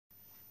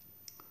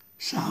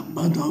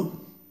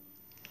sabato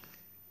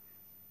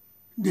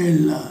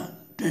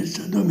della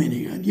terza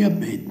domenica di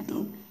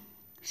Avvento,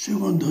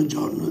 secondo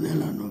giorno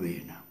della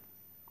novena.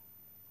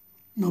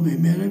 Non vi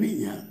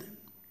meravigliate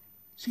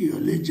se io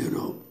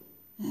leggerò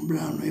un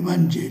brano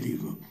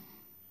evangelico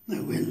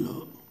da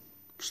quello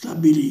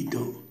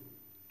stabilito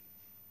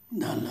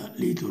dalla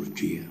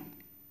liturgia.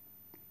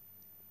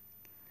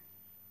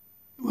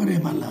 Vorrei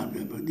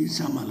parlarvi di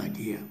San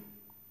Malachia,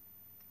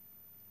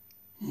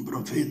 un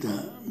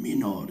profeta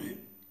minore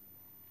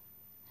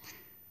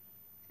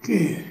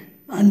che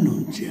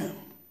annunzia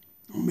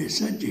un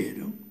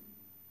messaggero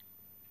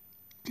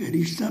che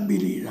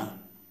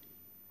ristabilirà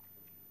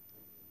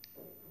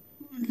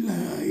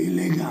il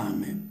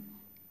legame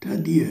tra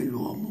Dio e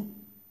l'uomo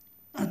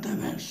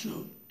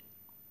attraverso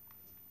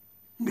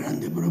un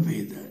grande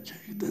profeta, cioè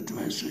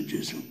attraverso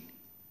Gesù.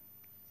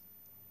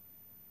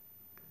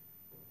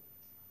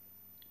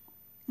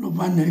 Lo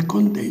fa nel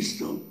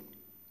contesto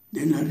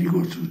della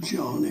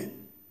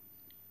ricostruzione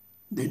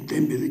del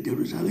Tempio di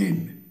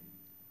Gerusalemme.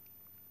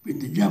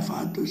 Quindi già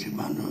fatto, si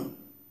fanno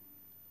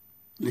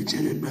le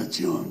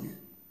celebrazioni,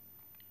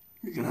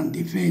 le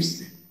grandi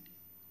feste,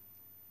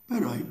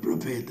 però il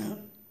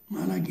profeta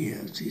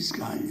Malachia si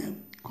scaglia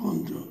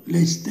contro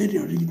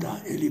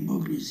l'esteriorità e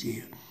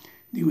l'ipocrisia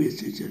di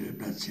queste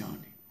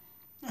celebrazioni,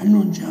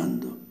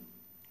 annunciando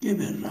che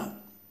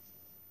verrà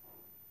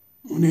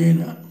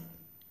un'era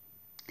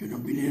che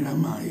non finirà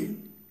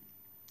mai,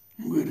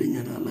 in cui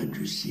regnerà la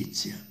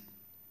giustizia,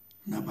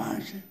 la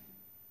pace,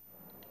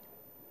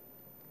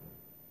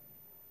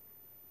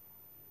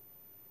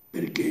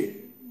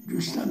 perché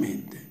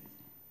giustamente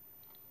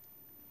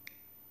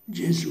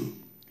Gesù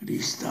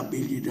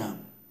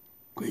ristabilirà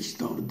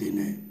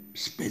quest'ordine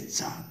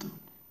spezzato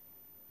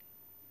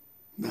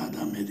da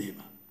Adamo ed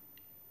Eva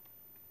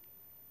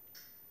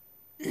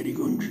e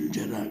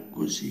ricongiungerà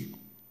così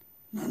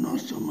la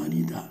nostra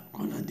umanità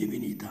con la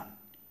divinità.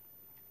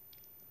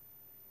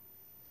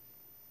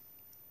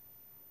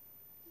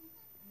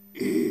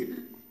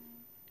 E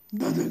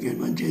dato che il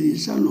Vangelo di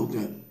San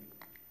Luca,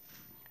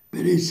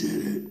 per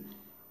essere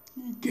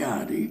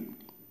chiari,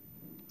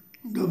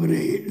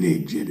 dovrei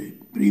leggere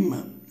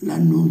prima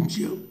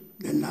l'annunzio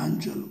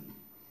dell'angelo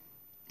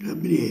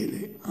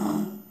Gabriele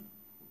a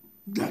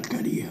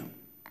Zaccaria,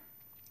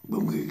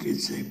 comunque che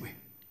segue.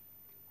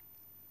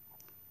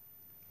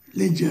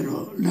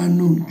 Leggerò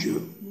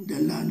l'annunzio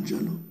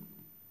dell'angelo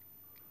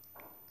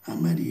a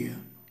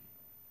Maria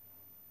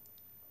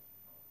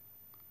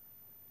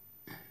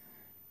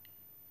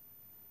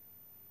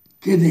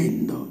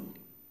chiedendo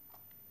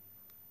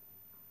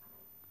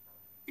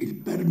il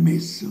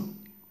permesso,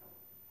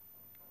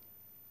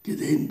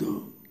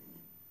 chiedendo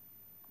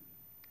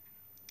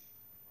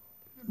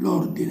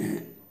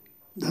l'ordine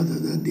dato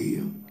da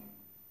Dio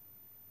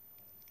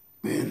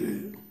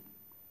per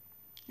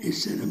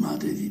essere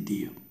madre di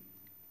Dio.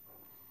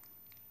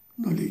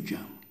 Lo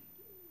leggiamo.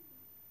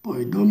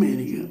 Poi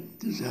domenica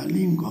ci sarà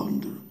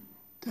l'incontro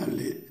tra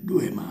le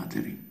due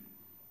madri,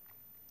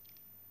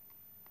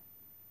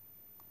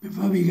 per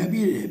farvi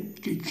capire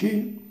che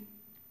c'è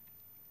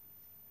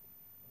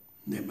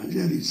nel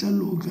Vangelo di San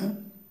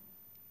Luca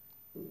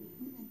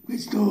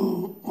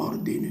questo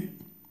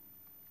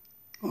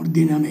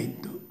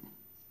ordinamento,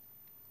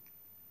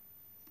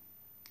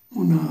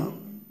 una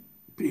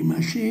prima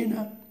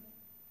scena,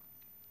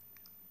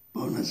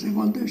 poi una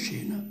seconda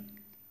scena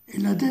e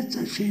la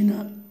terza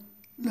scena,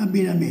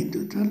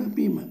 l'abbinamento tra la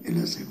prima e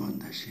la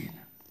seconda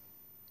scena.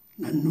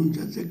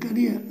 L'annuncio a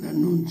Zaccaria,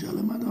 l'annuncio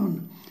alla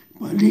Madonna,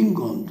 poi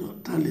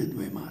l'incontro tra le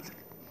due madri.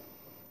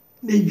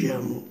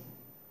 Leggiamo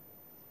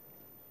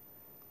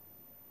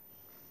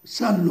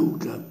San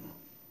Luca,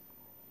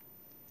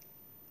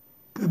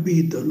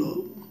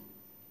 capitolo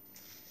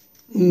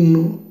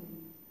 1,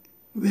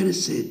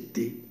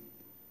 versetti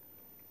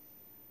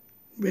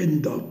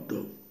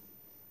 28,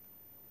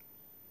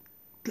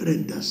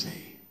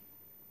 36.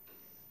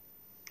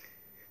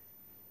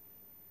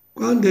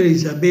 Quando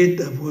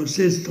Elisabetta fu al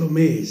 6°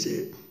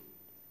 mese,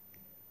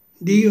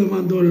 Dio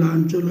mandò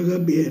l'angelo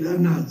Gabriele a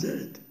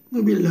Nazaret,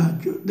 un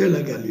villaggio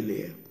della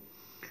Galilea.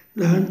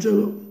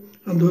 L'angelo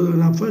andò da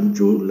una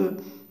fanciulla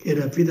che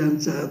era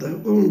fidanzata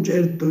con un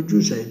certo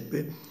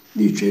Giuseppe,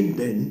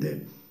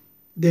 discendente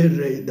del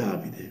re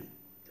Davide.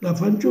 La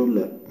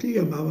fanciulla si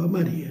chiamava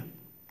Maria.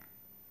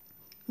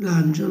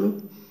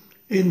 L'angelo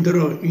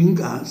entrò in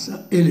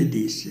casa e le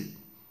disse: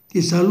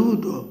 «Ti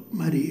saluto,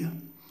 Maria,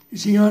 il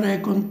Signore è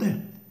con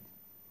te.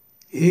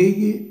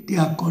 Egli ti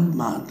ha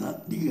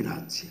colmata di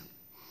grazia».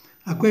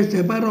 A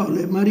queste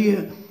parole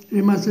Maria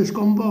rimase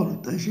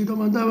sconvolta e si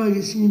domandava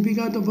che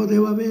significato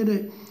poteva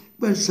avere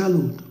quel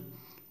saluto.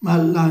 Ma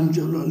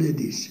l'angelo le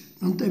disse: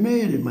 «Non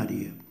temere,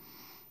 Maria,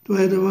 tu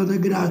hai trovato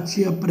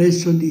grazia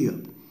presso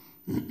Dio.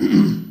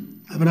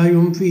 Avrai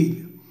un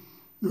figlio,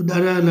 lo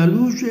darai alla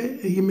luce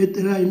e gli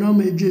metterai il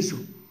nome Gesù.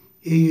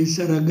 Egli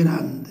sarà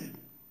grande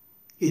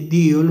e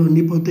Dio,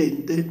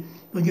 l'Onnipotente,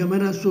 lo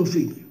chiamerà suo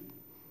figlio.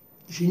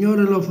 Il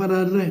Signore lo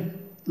farà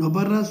re, lo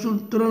parrà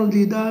sul trono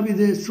di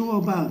Davide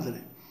suo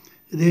padre,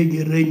 ed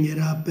egli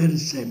regnerà per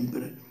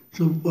sempre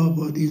sul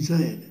popolo di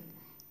Israele.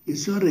 Il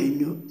suo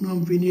regno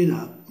non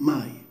finirà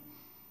mai.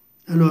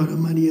 Allora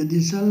Maria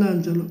disse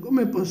all'angelo: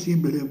 com'è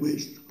possibile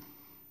questo?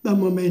 Dal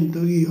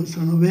momento che io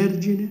sono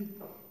vergine?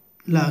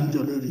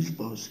 L'angelo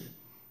rispose: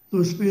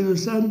 lo Spirito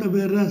Santo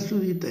verrà su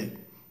di te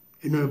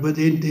e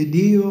l'Onnipotente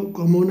Dio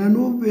come una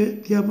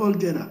nube ti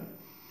avvolgerà.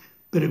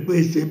 Per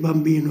questo il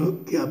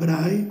bambino che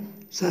avrai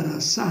sarà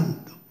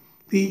santo,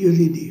 figlio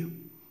di Dio.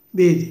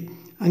 Vedi,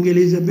 anche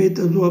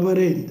Elisabetta, tua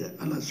parente,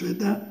 alla sua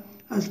età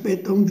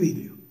aspetta un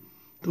figlio.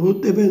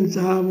 Tutti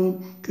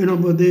pensavano che non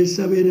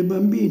potesse avere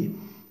bambini,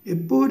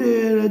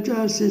 eppure era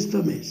già al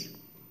 6° mese.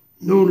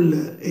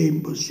 Nulla è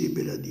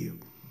impossibile a Dio.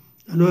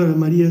 Allora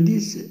Maria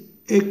disse: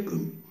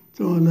 eccomi,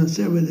 sono la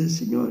serva del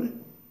Signore,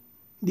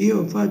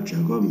 Dio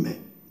faccia con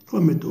me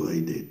come tu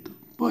hai detto.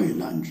 Poi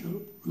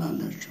l'angelo la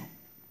lasciò.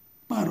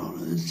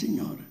 Parola del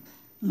Signore,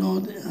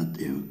 lode a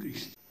Dio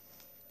Cristo.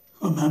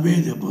 Come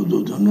avete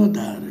potuto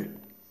notare,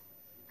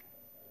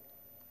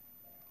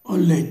 ho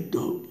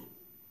letto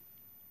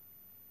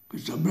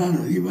questo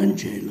brano di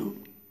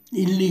Vangelo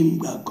in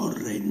lingua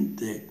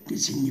corrente, che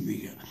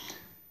significa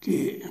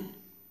che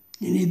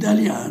in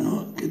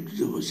italiano che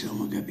tutti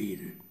possiamo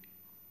capire.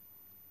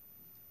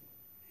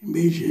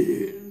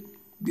 Invece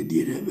di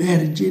dire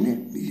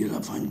vergine, dice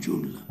la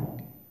fanciulla,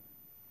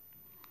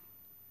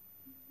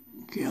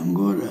 che è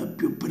ancora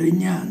più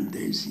pregnante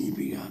il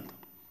significato,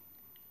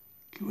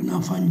 che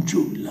una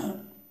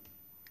fanciulla,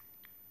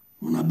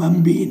 una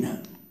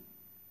bambina,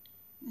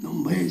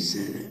 non può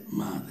essere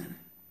madre.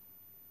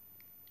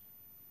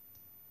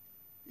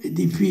 È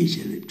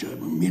difficile, cioè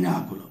un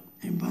miracolo,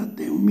 e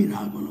infatti è un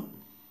miracolo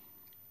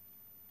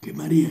che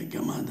Maria,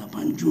 chiamata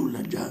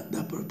fanciulla già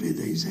dal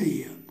profeta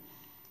Isaia,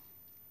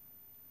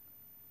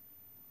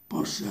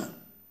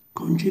 possa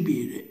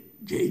concepire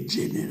e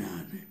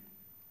generare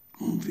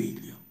un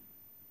figlio.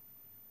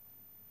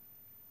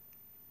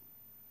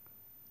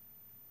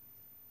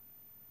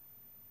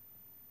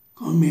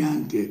 Come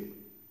anche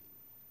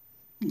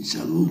il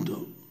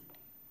saluto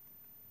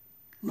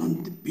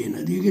non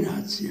piena di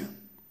grazia,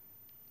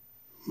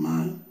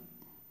 ma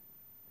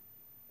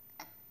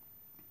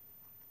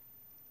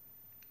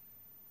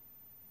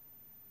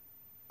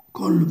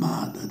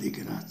colmata di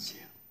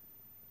grazia.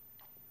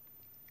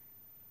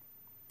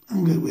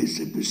 Anche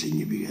questo è più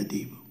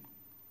significativo.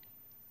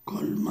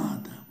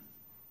 Colmata,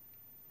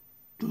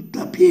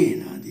 tutta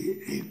piena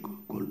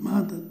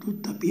colmata,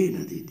 tutta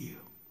piena di Dio.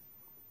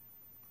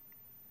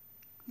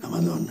 La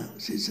Madonna,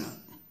 si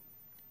sa,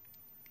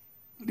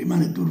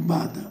 rimane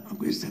turbata a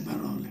queste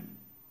parole,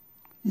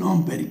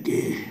 non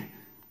perché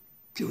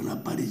c'è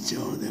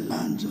un'apparizione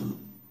dell'angelo,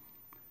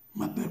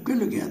 ma per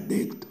quello che ha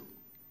detto.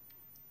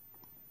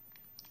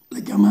 La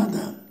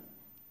chiamata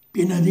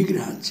piena di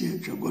grazia,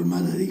 cioè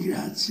colmata di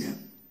grazia,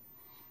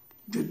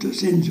 in certo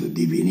senso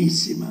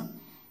divinissima,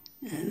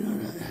 e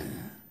allora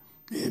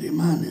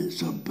rimane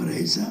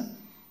sorpresa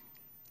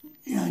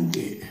e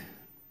anche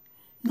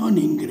non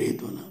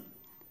incredula,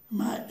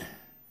 ma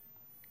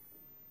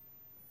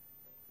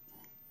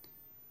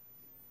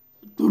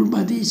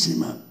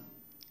turbatissima,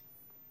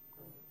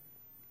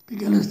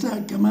 perché la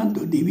sta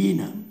chiamando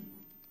divina.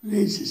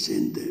 Lei si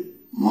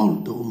sente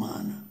molto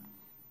umana,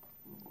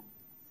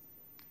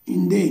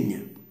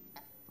 indegna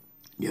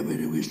di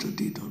avere questo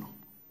titolo.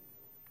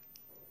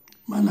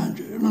 Ma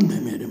l'angelo: non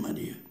temere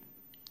Maria,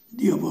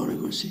 Dio vuole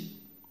così.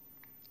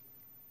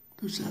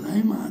 Tu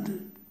sarai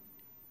madre,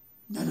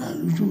 darai alla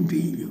luce un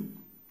figlio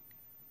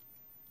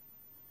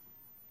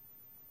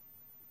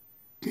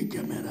che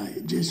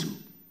chiamerai Gesù.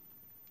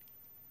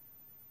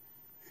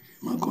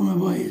 Ma come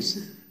può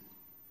essere?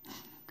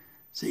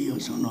 Se io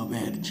sono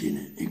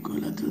vergine, ecco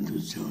la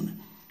traduzione,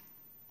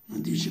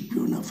 non dice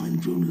più una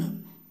fanciulla,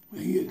 ma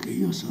che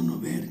io sono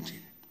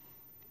vergine.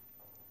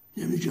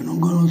 Io dice: non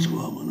conosco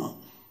uomo,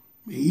 no,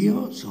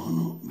 io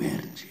sono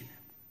vergine.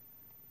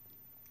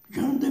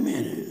 Cioè non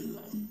temere,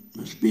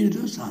 lo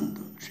Spirito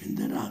Santo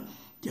scenderà,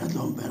 ti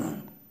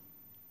adompererà,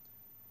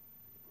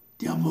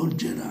 ti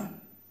avvolgerà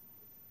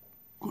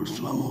col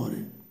suo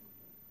amore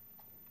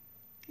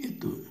e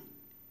tu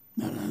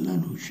darai alla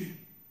luce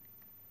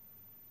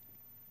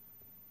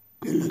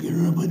quello che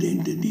non è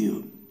potente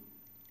Dio,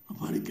 lo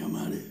farà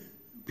chiamare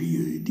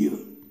figlio di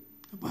Dio,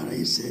 lo farà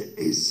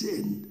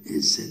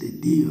essere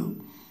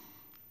Dio,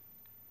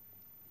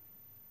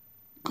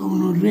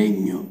 con un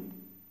regno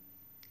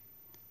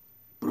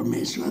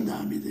promesso a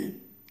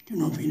Davide che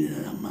non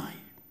finirà mai.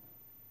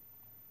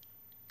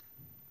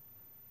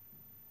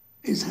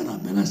 E sarà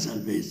per la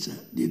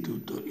salvezza di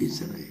tutto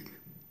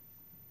Israele.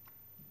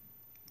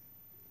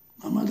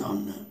 La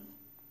Madonna,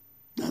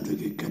 dato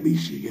che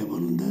capisce che è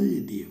volontà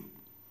di Dio,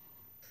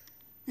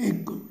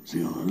 ecco,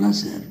 Signore, la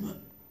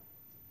serva,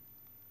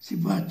 si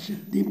faccia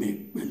di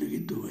me quello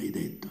che tu hai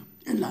detto.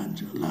 E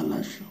l'angelo la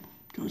lasciò,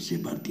 cioè si è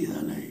partita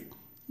da lei,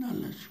 la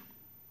lasciò.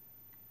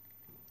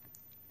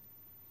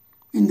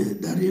 Quindi è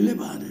da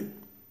rilevare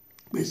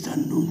questo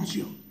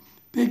annunzio.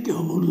 Perché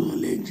ho voluto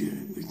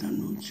leggere questo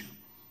annunzio?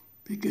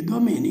 Perché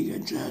domenica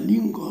c'è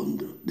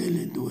l'incontro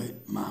delle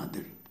due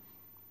madri.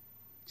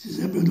 Si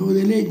sarebbe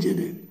dovuto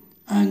leggere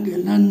anche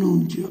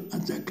l'annuncio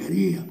a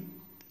Zaccaria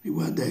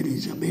riguardo a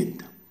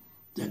Elisabetta.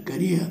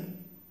 Zaccaria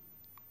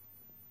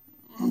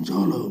non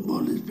solo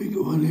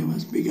voleva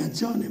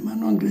spiegazione, ma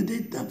non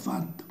credette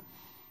affatto.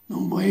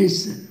 Non può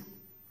essere.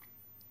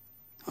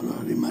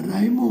 Allora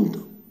rimarrai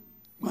muto,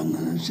 quando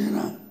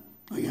nascerà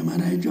lo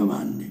chiamerai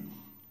Giovanni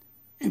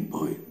e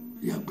poi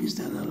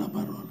riacquisterà la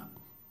parola.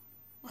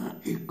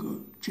 Ma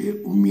ecco,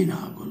 c'è un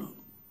miracolo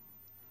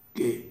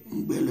che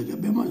in quello che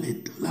abbiamo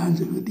letto,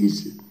 l'angelo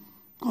disse,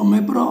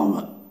 come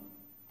prova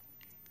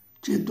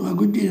c'è tua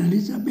cugina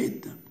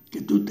Elisabetta,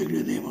 che tutte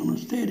credevano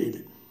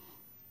sterile,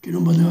 che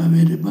non poteva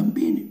avere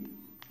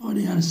bambini, ora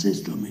è al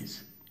 6°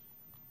 mese.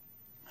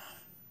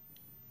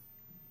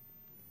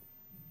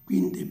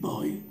 Quindi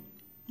poi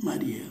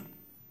Maria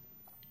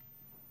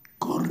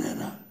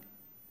correrà,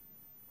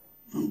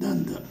 non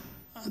tanto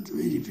a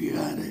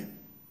verificare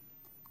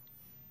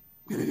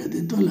quello che ha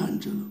detto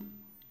l'angelo,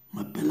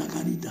 ma per la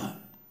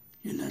carità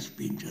che la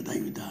spinge ad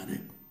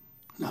aiutare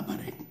la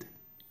parente.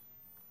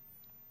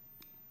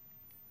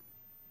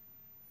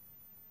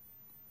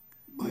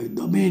 Poi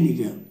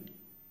domenica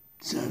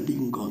sarà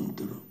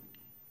l'incontro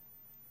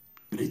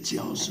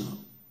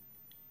prezioso,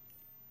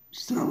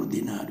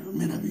 straordinario,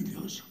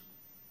 meraviglioso,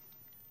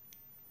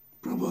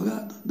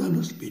 provocato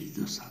dallo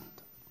Spirito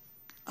Santo.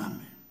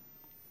 Amen.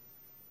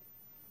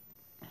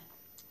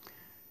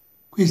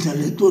 Questa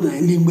lettura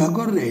in lingua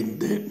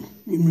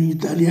corrente, in un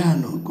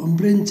italiano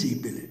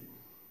comprensibile,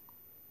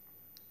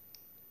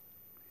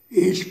 è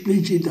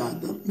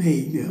esplicitata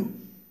meglio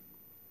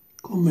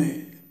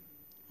come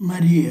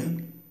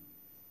Maria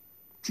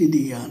si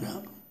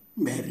dichiara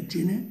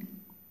vergine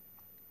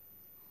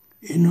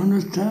e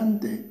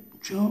nonostante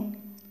ciò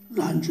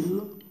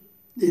l'angelo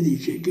le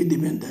dice che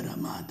diventerà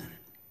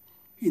madre,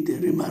 quindi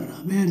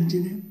rimarrà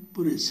vergine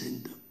pur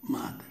essendo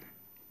madre.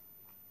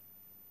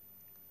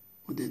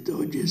 Ho detto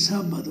oggi è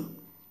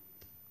sabato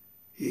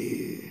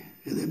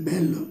ed è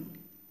bello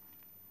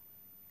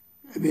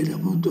aver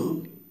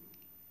avuto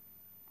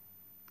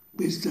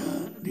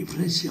questa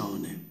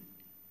riflessione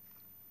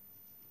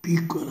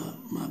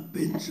piccola ma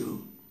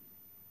penso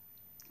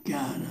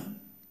chiara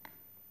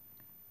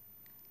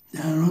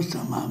della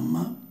nostra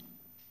mamma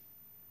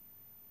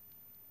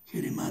che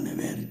rimane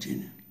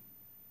vergine.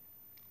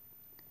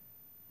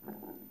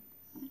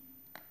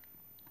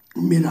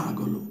 Un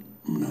miracolo,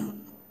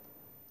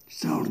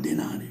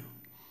 straordinario,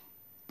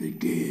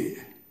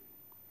 perché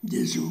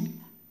Gesù,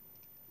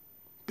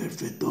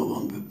 perfetto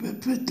uomo,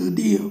 perfetto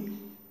Dio,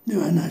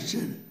 deve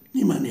nascere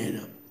in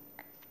maniera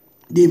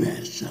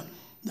diversa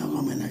da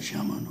come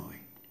nasciamo noi,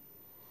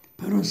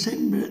 però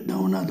sempre da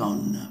una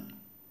donna,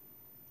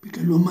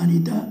 perché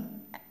l'umanità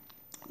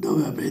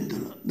doveva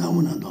prenderla da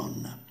una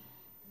donna,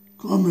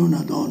 come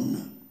una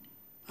donna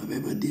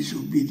aveva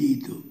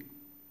disubbidito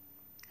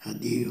a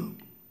Dio,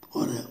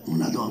 ora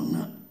una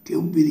donna che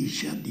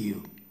ubbidisce a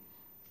Dio,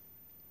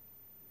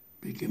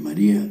 perché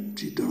Maria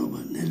si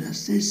trova nella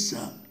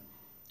stessa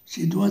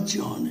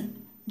situazione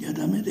di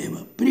Adamo ed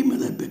Eva prima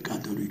del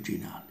peccato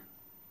originale.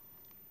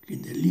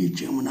 Quindi lì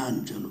c'è un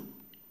angelo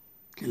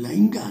che la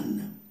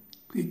inganna,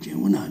 qui c'è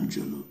un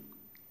angelo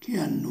che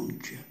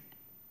annuncia.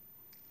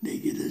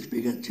 Lei chiede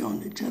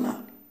spiegazione, ce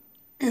l'ha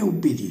e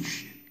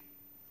ubbidisce.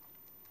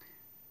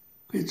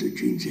 Questo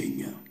ci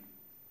insegna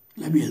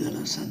la via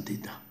della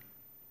santità.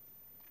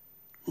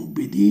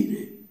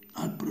 Ubbidire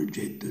al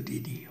progetto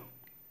di Dio.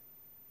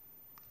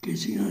 Che il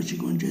Signore ci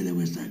concede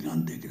questa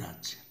grande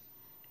grazia,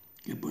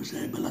 che poi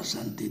sarebbe la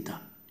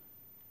santità,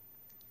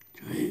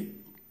 cioè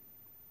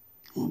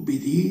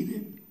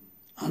ubbidire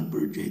al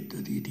progetto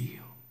di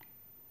Dio,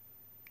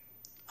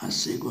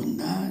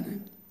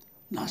 assecondare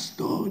la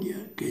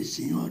storia che il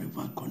Signore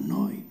fa con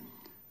noi,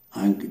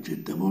 anche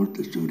certe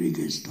volte su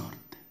righe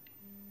storte.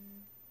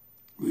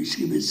 Lui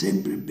scrive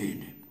sempre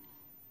bene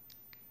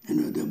e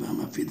noi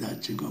dobbiamo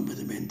affidarci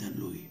completamente a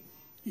Lui.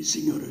 Il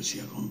Signore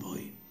sia con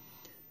voi.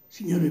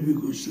 Signore vi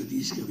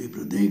custodisca, vi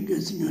protegga,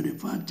 Signore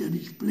faccia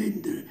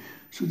risplendere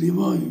su di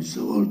voi il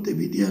suo volto e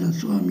vi dia la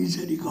sua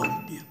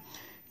misericordia.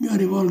 Mi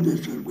rivolgo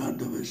il suo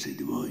sguardo verso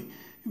di voi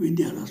e vi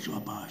dia la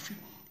sua pace.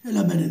 E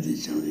la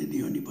benedizione di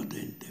Dio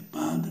Onnipotente,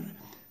 Padre,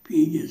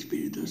 Figlio e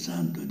Spirito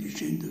Santo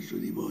discenda su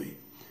di voi,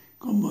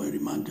 con voi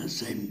rimanga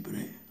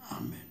sempre.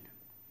 Amen.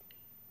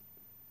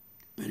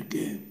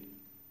 Perché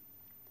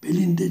per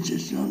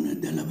l'intercessione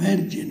della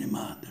Vergine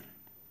Madre,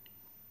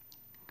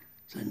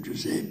 San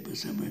Giuseppe,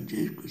 San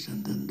Francesco,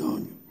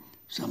 Sant'Antonio,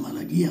 San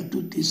Malachia,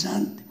 tutti i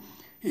santi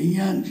e gli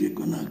angeli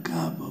con al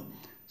capo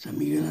San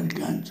Michele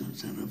Arcangelo,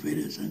 San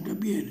Raffaele e San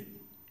Gabriele,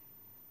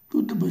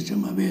 tutti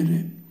possiamo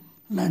avere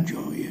la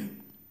gioia,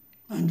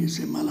 anche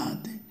se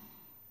malati,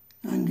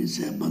 anche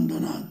se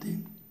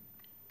abbandonati,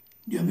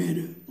 di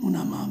avere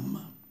una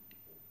mamma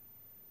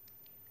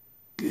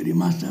che è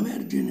rimasta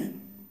vergine,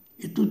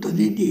 è tutta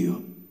di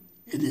Dio,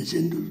 ed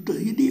essendo tutta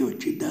di Dio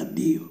ci dà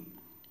Dio.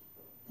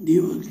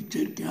 Dio che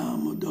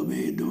cerchiamo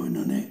dove è, dove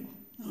non è.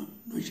 No,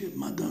 noi c'è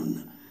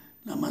Madonna.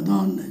 La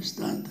Madonna è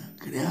stata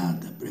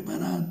creata,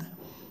 preparata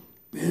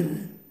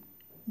per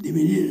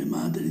divenire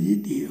madre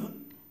di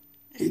Dio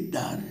e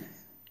dare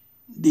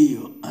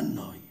Dio a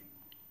noi.